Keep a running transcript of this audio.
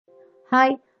Hi,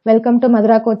 welcome to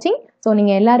Madura coaching. So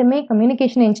நீங்க எல்லாருமே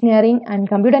communication engineering and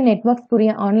computer networks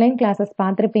குரிய online classes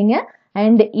பார்த்திருப்பீங்க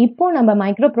and இப்போ நம்ம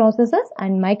microprocessors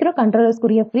and microcontrollers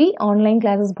குரிய free online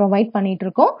classes provide பண்ணிட்டு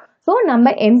இருக்கோம். So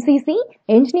நம்ம MCC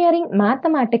engineering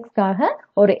mathematics காக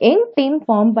ஒரு young team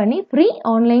form பண்ணி free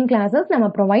online classes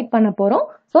நம்ம provide பண்ண போறோம்.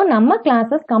 So நம்ம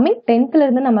classes coming 10th ல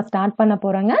இருந்து நம்ம start பண்ண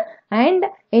போறோங்க and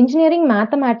engineering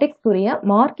mathematics குரிய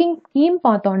marking scheme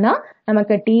பார்த்தோம்னா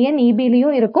நமக்கு TNEB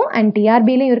லியும் இருக்கும் and TRB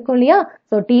லியும் இருக்கும் இல்லையா?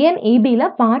 So TNEB ல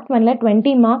part 1ல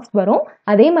 20 marks வரும்.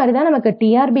 அதே மாதிரி தான் நமக்கு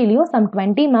TRB லியும் some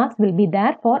 20 marks will be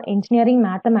there for engineering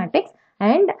mathematics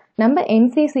and நம்ம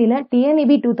MCC ல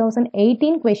TNEB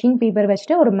 2018 question paper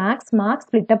வச்சுட்டு ஒரு max mark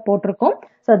split up போட்டிருக்கோம்.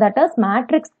 So that is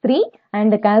matrix 3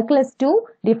 and calculus 2,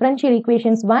 differential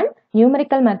equations 1,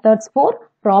 numerical methods 4,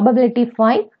 probability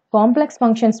 5, complex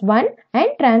functions 1 and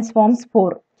transforms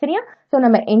 4. சரியா? So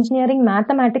நம்ம engineering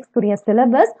mathematics குரிய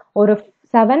syllabus ஒரு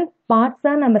 7 parts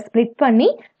நம்ம split பண்ணி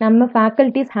நம்ம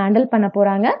faculties handle பண்ண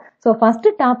போறாங்க. So first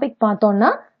topic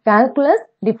பார்த்தோம்னா calculus,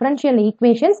 differential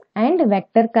equations and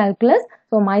vector calculus.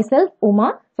 So myself Uma.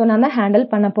 So நம்ம handle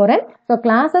பண்ண போறேன். So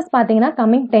classes பார்த்தீங்கன்னா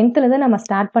coming 10th ல இருந்து நம்ம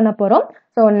start பண்ண போறோம்.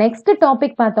 So next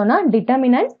topic பார்த்தோம்னா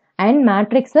determinants and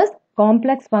matrices,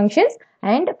 complex functions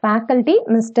and faculty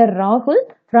Mr. Rahul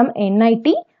from NIT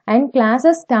and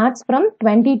classes starts from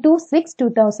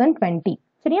 22/6/2020.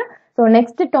 சரியா? So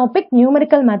next topic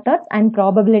numerical methods and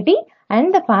probability and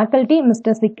the faculty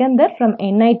Mr. Sikandar from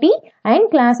NIT and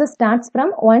classes starts from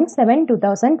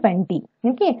 1/7/2020.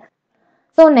 Okay.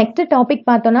 So next topic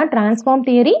பார்த்தோம்னா transform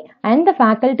theory and the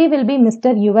faculty will be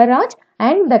Mr. Yuvaraj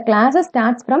and the classes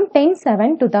starts from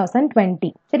 10/7/2020.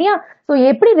 சரியா? So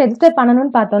எப்படி register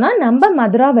பண்ணணும்னு பார்த்தோம்னா நம்ம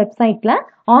மதுரா வெப்சைட்ல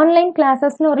online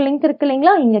கிளாஸஸ்னு ஒரு link இருக்கு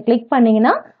இல்லைங்களா? இங்க கிளிக்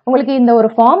பண்ணீங்கன்னா உங்களுக்கு இந்த ஒரு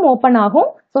ஃபார்ம் ஓப்பன் ஆகும்.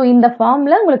 ஸோ இந்த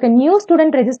ஃபார்ம்ல உங்களுக்கு new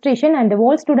student registration and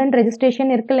volt student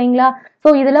registration இருக்கு இல்லைங்களா? ஸோ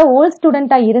இதுல ஓல்ட்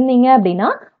ஸ்டூடெண்டா இருந்தீங்க அப்படின்னா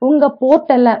உங்க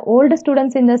போர்ட்டல்ல ஓல்டு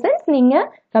ஸ்டூடெண்ட்ஸ் இந்த சென்ஸ் நீங்க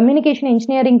கம்யூனிகேஷன்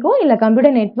இன்ஜினியரிங்க்கோ இல்ல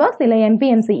கம்ப்யூட்டர் நெட்வொர்க்ஸ் இல்ல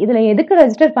MPMC இதுல எதுக்கு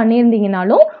ரெஜிஸ்டர்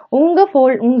பண்ணியிருந்தீங்கனாலும்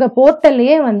உங்க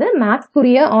போர்ட்டல்லையே வந்து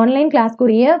மேத்ஸ்க்குரிய ஆன்லைன்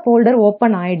கிளாஸ்க்குரிய ஃபோல்டர்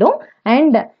ஓப்பன் ஆயிடும்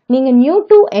அண்ட் நீங்க நியூ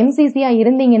டு MCC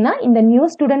இருந்தீங்கன்னா இந்த நியூ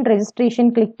ஸ்டூடெண்ட் ரெஜிஸ்ட்ரேஷன்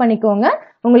கிளிக் பண்ணிக்கோங்க.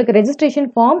 உங்களுக்கு ரெஜிஸ்ட்ரேஷன்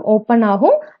ஃபார்ம் ஓப்பன்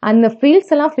ஆகும். அந்த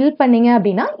ஃபீல்ட்ஸ் எல்லாம் ஃபில் பண்ணீங்க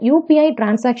அப்படின்னா UPI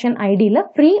டிரான்சாக்ஷன் ஐடியில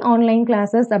ஃப்ரீ ஆன்லைன்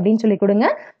கிளாஸஸ் அப்படின்னு சொல்லி கொடுங்க.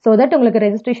 ஸோ தட் உங்களுக்கு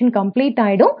ரெஜிஸ்ட்ரேஷன் கம்ப்ளீட்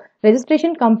ஆயிடும்.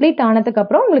 ரெஜிஸ்ட்ரேஷன் கம்ப்ளீட் ஆனதுக்கு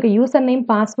அப்புறம் உங்களுக்கு யூசர் நேம்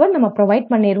பாஸ்வேர்ட் நம்ம ப்ரொவைட்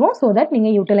பண்ணிடுவோம். ஸோ தட்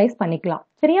நீங்க யூட்டிலைஸ் பண்ணிக்கலாம்.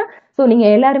 சரியா? ஸோ நீங்க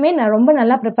எல்லாருமே ரொம்ப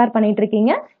நல்லா ப்ரிப்பேர் பண்ணிட்டு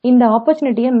இருக்கீங்க. இந்த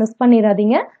ஆப்பர்ச்சுனிட்டியை மிஸ்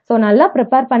பண்ணிடாதீங்க. ஸோ நல்லா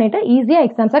ப்ரிப்பேர் பண்ணிட்டு ஈஸியா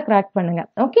எக்ஸாம்ஸை கிராக் பண்ணுங்க.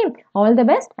 Okay, all the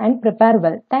best and prepare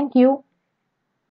well. Thank you.